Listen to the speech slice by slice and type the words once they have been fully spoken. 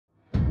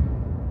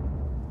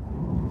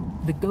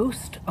The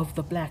ghost of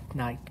the Black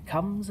Knight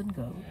comes and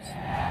goes.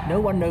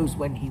 No one knows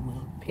when he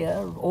will appear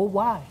or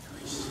why.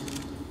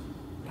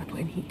 But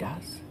when he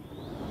does,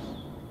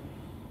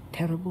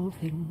 terrible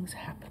things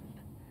happen.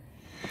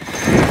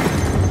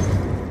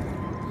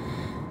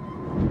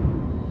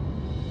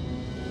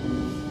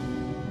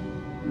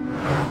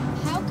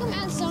 How come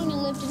Aunt Sonia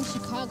lived in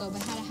Chicago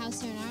but had a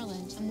house here in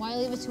Ireland? And why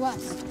leave it to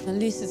us? At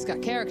least it's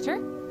got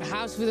character. A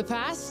house with a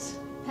past.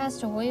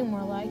 Passed away,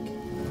 more like.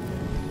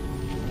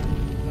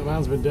 The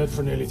man's been dead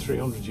for nearly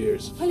 300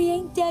 years. Well, he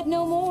ain't dead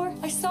no more.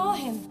 I saw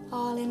him,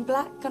 all in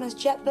black on his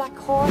jet black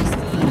horse.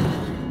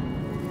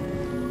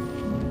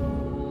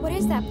 What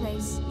is that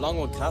place?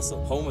 Longwood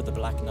Castle, home of the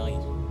Black Knight.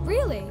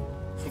 Really?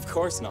 Of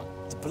course not.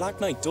 The Black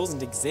Knight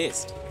doesn't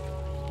exist.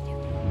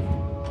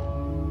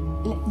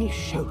 Let me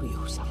show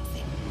you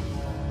something.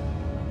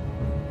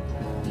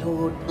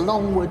 Lord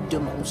Longwood de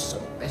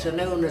Monceau, better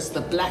known as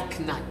the Black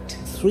Knight.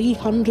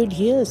 300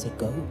 years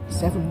ago,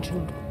 7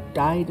 children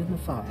died in the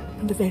fire,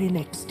 and the very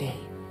next day,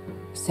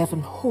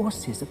 7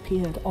 horses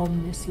appeared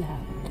on this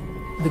land.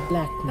 The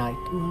Black Knight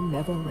will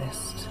never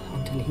rest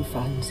until he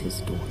finds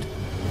his daughter.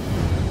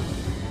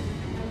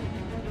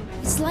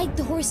 It's like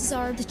the horses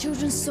are the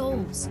children's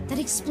souls. That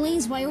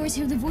explains why I always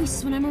hear their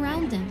voices when I'm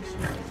around them.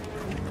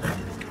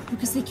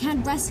 Because they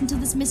can't rest until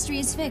this mystery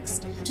is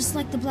fixed, just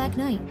like the Black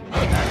Knight.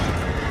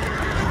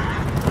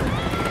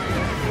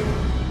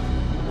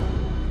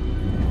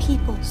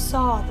 People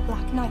saw the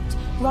Black Knight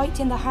right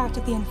in the heart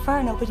of the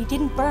Inferno, but he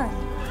didn't burn.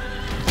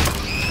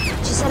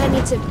 She said I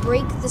need to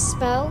break the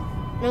spell,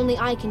 and only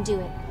I can do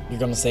it. You're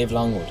gonna save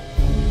Longwood.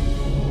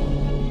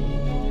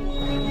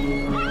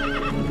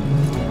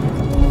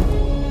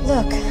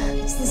 Look,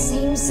 it's the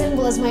same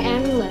symbol as my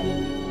amulet.